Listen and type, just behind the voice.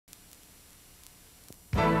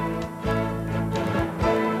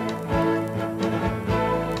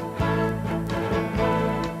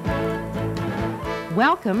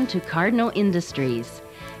Welcome to Cardinal Industries.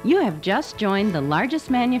 You have just joined the largest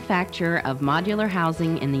manufacturer of modular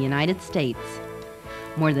housing in the United States.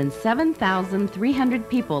 More than 7,300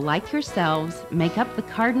 people like yourselves make up the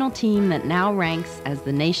Cardinal team that now ranks as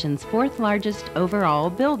the nation's fourth largest overall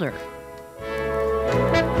builder.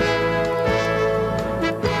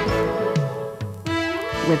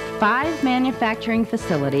 With 5 manufacturing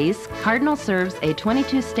facilities, Cardinal serves a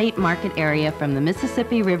 22-state market area from the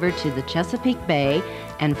Mississippi River to the Chesapeake Bay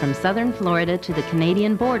and from southern Florida to the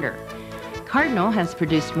Canadian border. Cardinal has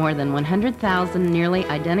produced more than 100,000 nearly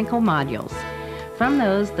identical modules. From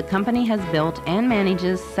those, the company has built and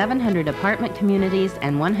manages 700 apartment communities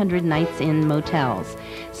and 100 Nights Inn motels,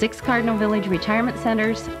 6 Cardinal Village retirement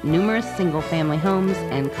centers, numerous single-family homes,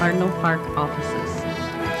 and Cardinal Park offices.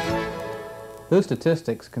 Those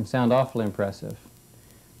statistics can sound awfully impressive,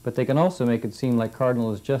 but they can also make it seem like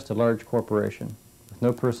Cardinal is just a large corporation with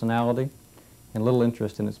no personality and little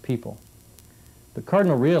interest in its people. But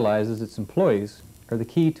Cardinal realizes its employees are the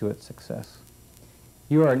key to its success.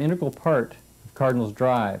 You are an integral part of Cardinal's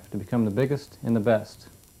drive to become the biggest and the best.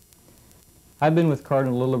 I've been with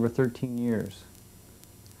Cardinal a little over 13 years.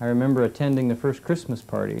 I remember attending the first Christmas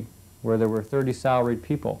party where there were 30 salaried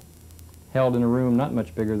people held in a room not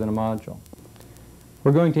much bigger than a module.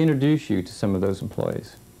 We're going to introduce you to some of those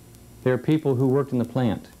employees. They are people who worked in the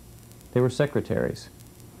plant. They were secretaries.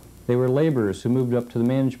 They were laborers who moved up to the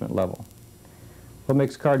management level. What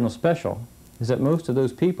makes Cardinal special is that most of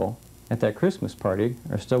those people at that Christmas party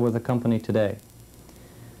are still with the company today.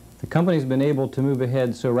 The company's been able to move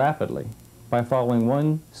ahead so rapidly by following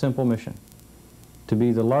one simple mission: to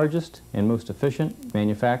be the largest and most efficient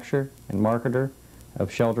manufacturer and marketer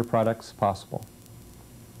of shelter products possible.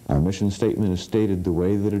 Our mission statement is stated the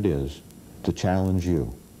way that it is to challenge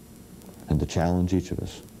you and to challenge each of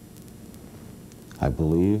us. I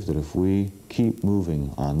believe that if we keep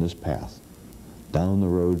moving on this path, down the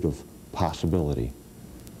road of possibility,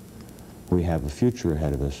 we have a future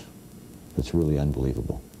ahead of us that's really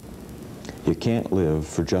unbelievable. You can't live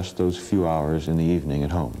for just those few hours in the evening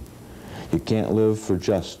at home. You can't live for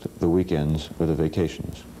just the weekends or the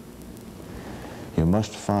vacations. You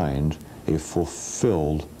must find a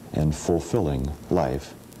fulfilled and fulfilling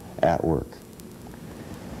life at work.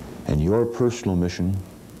 And your personal mission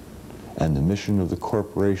and the mission of the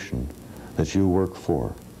corporation that you work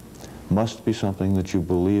for must be something that you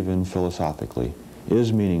believe in philosophically,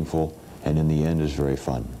 is meaningful, and in the end is very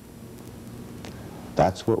fun.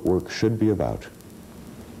 That's what work should be about.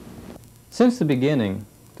 Since the beginning,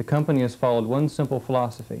 the company has followed one simple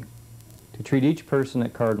philosophy: to treat each person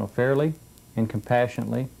at Cardinal fairly and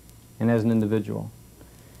compassionately and as an individual,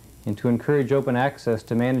 and to encourage open access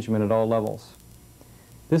to management at all levels.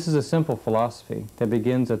 This is a simple philosophy that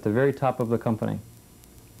begins at the very top of the company.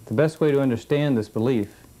 The best way to understand this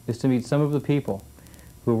belief is to meet some of the people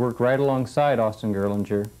who worked right alongside Austin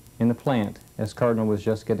Gerlinger in the plant as Cardinal was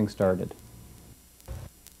just getting started.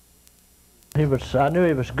 I knew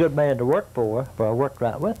he was a good man to work for I worked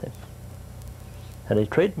right with him. And he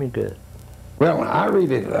treated me good. Well, I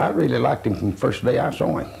really liked him from the first day I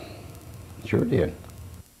saw him. Sure did.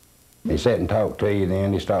 He sat and talked to you,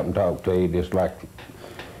 then he stopped and talked to you just like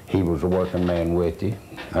he was a working man with you,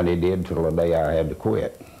 and he did till the day I had to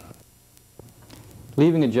quit.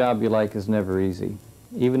 Leaving a job you like is never easy,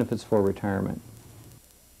 even if it's for retirement.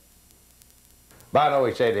 But I know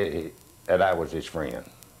he said that I was his friend,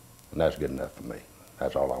 and that's good enough for me.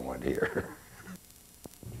 That's all I wanted to hear.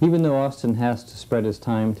 Even though Austin has to spread his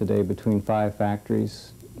time today between 5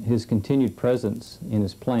 factories, his continued presence in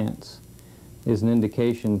his plants is an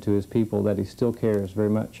indication to his people that he still cares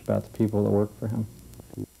very much about the people that work for him.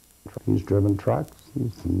 He's driven trucks,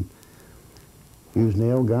 he's used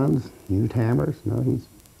nail guns, used hammers. No, he's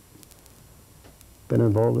been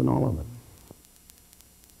involved in all of it.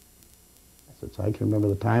 I can remember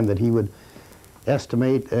the time that he would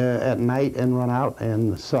estimate at night and run out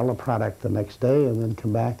and sell a product the next day and then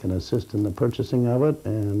come back and assist in the purchasing of it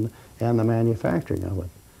and the manufacturing of it.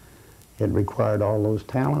 It required all those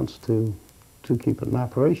talents to keep it in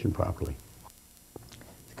operation properly.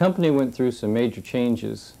 The company went through some major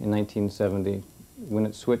changes in 1970 when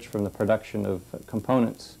it switched from the production of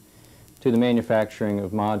components to the manufacturing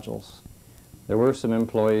of modules. There were some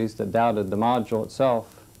employees that doubted the module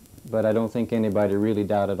itself, but I don't think anybody really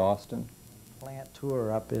doubted Austin. Plant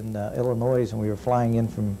tour up in Illinois, and we were flying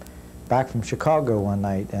in back from Chicago one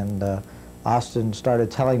night, and Austin started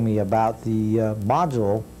telling me about the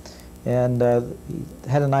module, and he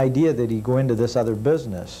had an idea that he'd go into this other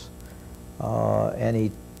business. And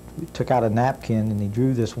he took out a napkin and he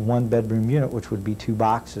drew this 1-bedroom unit, which would be 2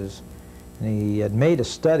 boxes, And he had made a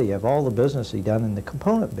study of all the business he'd done in the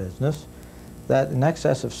component business, that in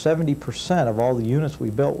excess of 70% of all the units we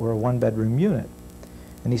built were a one-bedroom unit.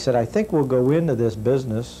 And he said, I think we'll go into this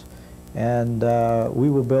business and we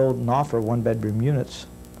will build and offer one-bedroom units.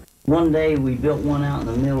 One day we built one out in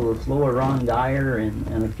the middle of the floor, Ron Geyer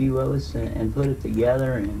and a few of us, and put it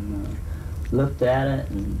together and looked at it,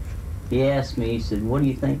 and he asked me, he said, what do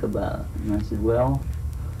you think about it? And I said, well,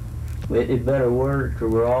 it better work or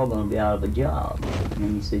we're all going to be out of a job.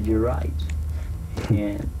 And he said, you're right.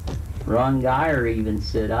 And Ron Geyer even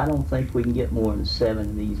said, I don't think we can get more than 7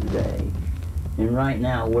 of these a day. And right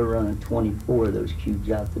now we're running 24 of those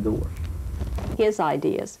cubes out the door. His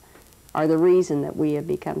ideas are the reason that we have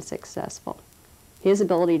become successful. His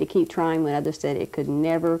ability to keep trying when others said it could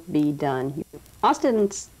never be done.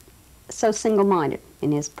 Austin's so single-minded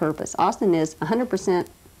in his purpose. Austin is 100%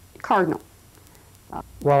 Cardinal.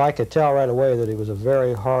 Well, I could tell right away that he was a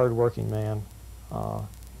very hard-working man.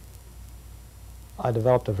 I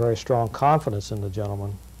developed a very strong confidence in the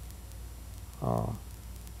gentleman.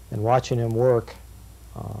 And watching him work,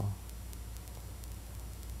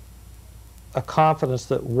 a confidence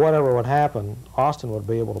that whatever would happen, Austin would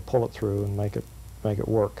be able to pull it through and make it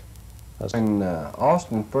work. When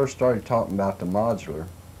Austin first started talking about the modular,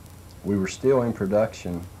 we were still in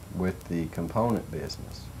production with the component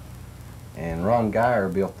business. And Ron Geyer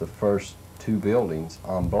built the first 2 buildings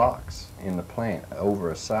on blocks in the plant over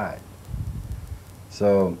a side.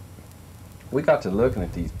 So we got to looking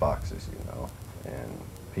at these boxes, you know, and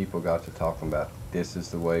people got to talking about this is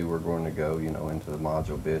the way we're going to go, you know, into the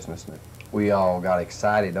module business. And we all got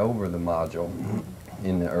excited over the module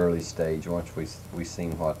in the early stage once we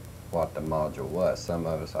seen what the module was. Some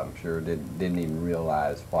of us, I'm sure, didn't even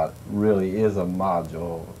realize what really is a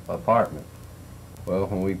module apartment. Well,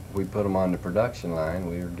 when we put them on the production line,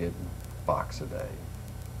 we were getting a box a day.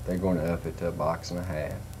 They're going to up it to 1.5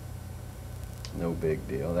 boxes. No big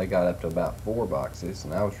deal. They got up to about 4 boxes,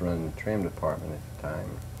 and I was running the trim department at the time.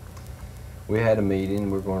 We had a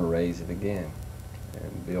meeting, we're going to raise it again.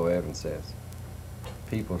 And Bill Evans says,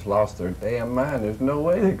 people's lost their damn mind. There's no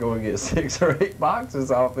way they're going to get 6 or 8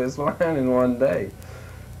 boxes off this line in one day.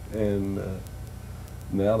 And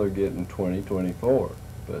now they're getting 20, 24.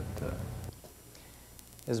 But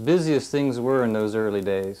as busy as things were in those early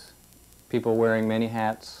days, people wearing many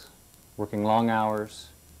hats, working long hours,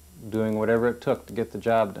 doing whatever it took to get the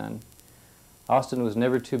job done, Austin was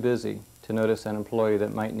never too busy to notice an employee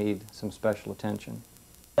that might need some special attention.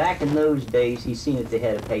 Back in those days, he seen that they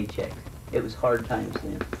had a paycheck. It was hard times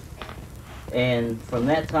then. And from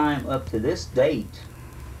that time up to this date,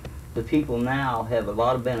 the people now have a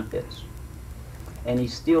lot of benefits. And he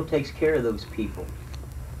still takes care of those people.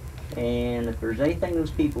 And if there's anything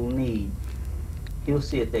those people need, he'll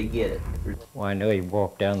see if they get it. Well, I know he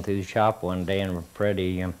walked down through the shop one day and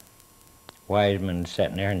Freddie Wiseman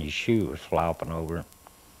sitting there and his shoe was flopping over.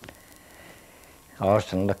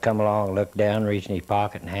 Austin come along, looked down, reached in his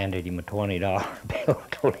pocket and handed him a $20 bill,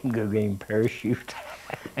 told him to go get him a pair of shoes.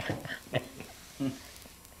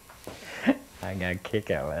 I got a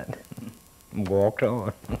kick out of that and walked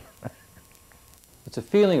on. It's a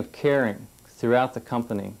feeling of caring throughout the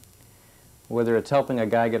company, whether it's helping a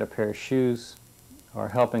guy get a pair of shoes or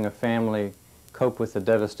helping a family cope with the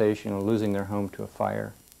devastation of losing their home to a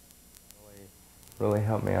fire. Really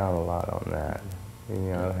helped me out a lot on that. You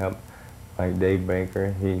know, like Dave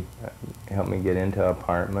Baker, he helped me get into an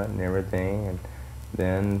apartment and everything, and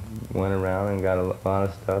then went around and got a lot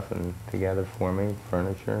of stuff and together for me,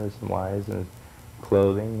 furniture and supplies and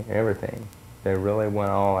clothing, everything. They really went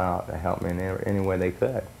all out to help me in any way they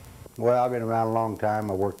could. Well, I've been around a long time.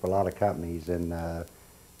 I worked for a lot of companies, and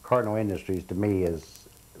Cardinal Industries, to me,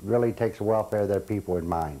 really takes the welfare of their people in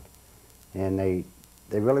mind. And they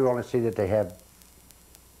really want to see that they have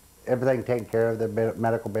everything taken care of, their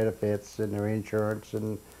medical benefits and their insurance,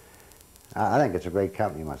 and I think it's a great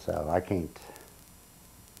company myself.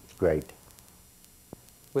 It's great.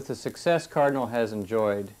 With the success Cardinal has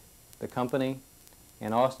enjoyed, the company,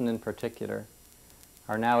 and Austin in particular,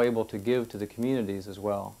 are now able to give to the communities as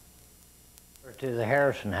well. To the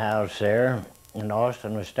Harrison house there, and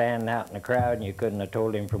Austin was standing out in the crowd, and you couldn't have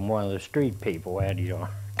told him from one of the street people had he on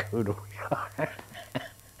coat.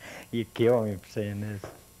 You'd kill him for saying this.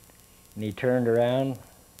 And he turned around,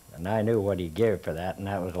 and I knew what he'd give for that, and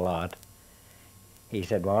that was a lot. He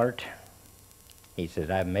said, Mart, he says,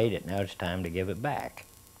 I've made it, now it's time to give it back.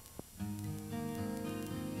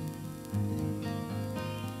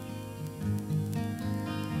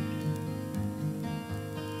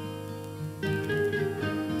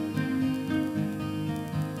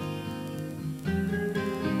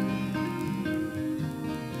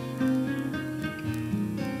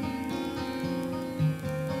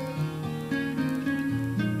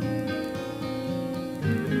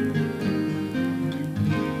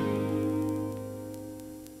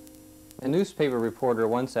 newspaper reporter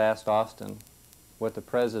once asked Austin what the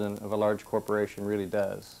president of a large corporation really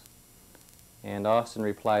does. And Austin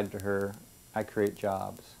replied to her, "I create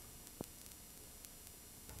jobs."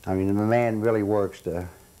 I mean, the man really works to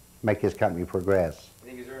make his company progress. You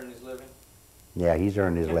think he's earning his living? Yeah, he's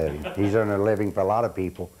earned his living. He's earned a living for a lot of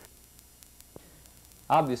people.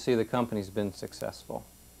 Obviously, the company's been successful,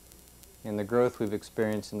 and the growth we've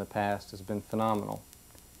experienced in the past has been phenomenal.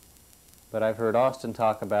 But I've heard Austin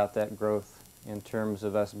talk about that growth in terms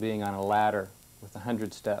of us being on a ladder with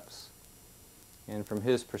 100 steps. And from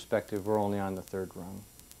his perspective, we're only on the 3rd rung.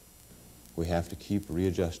 We have to keep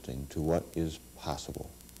readjusting to what is possible.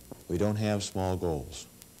 We don't have small goals.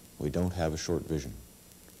 We don't have a short vision.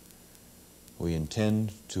 We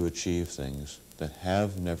intend to achieve things that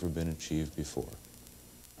have never been achieved before.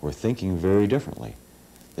 We're thinking very differently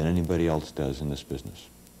than anybody else does in this business.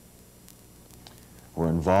 We're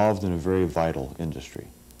involved in a very vital industry,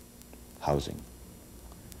 housing.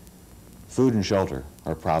 Food and shelter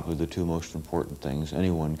are probably the 2 most important things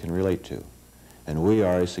anyone can relate to, and we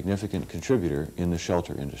are a significant contributor in the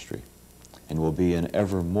shelter industry, and will be an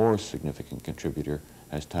ever more significant contributor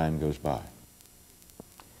as time goes by.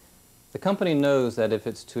 The company knows that if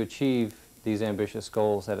it's to achieve these ambitious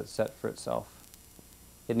goals that it's set for itself,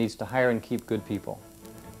 it needs to hire and keep good people.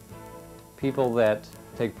 People that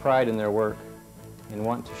take pride in their work and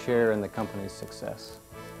want to share in the company's success.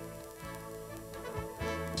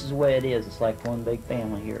 This is the way it is. It's like one big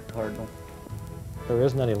family here at Cardinal. There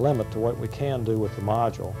isn't any limit to what we can do with the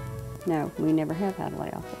module. No, we never have had a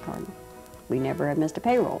layoff at Cardinal. We never have missed a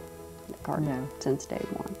payroll at Cardinal since day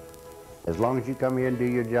one. As long as you come here and do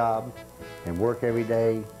your job and work every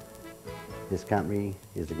day, this company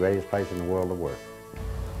is the greatest place in the world to work.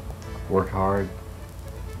 Work hard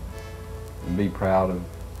and be proud of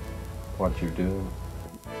what you're doing.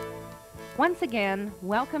 Once again,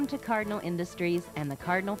 welcome to Cardinal Industries and the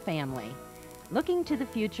Cardinal family. Looking to the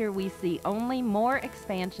future, we see only more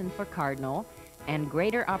expansion for Cardinal and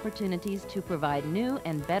greater opportunities to provide new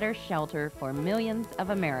and better shelter for millions of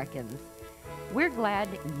Americans. We're glad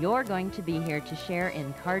you're going to be here to share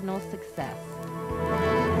in Cardinal's success.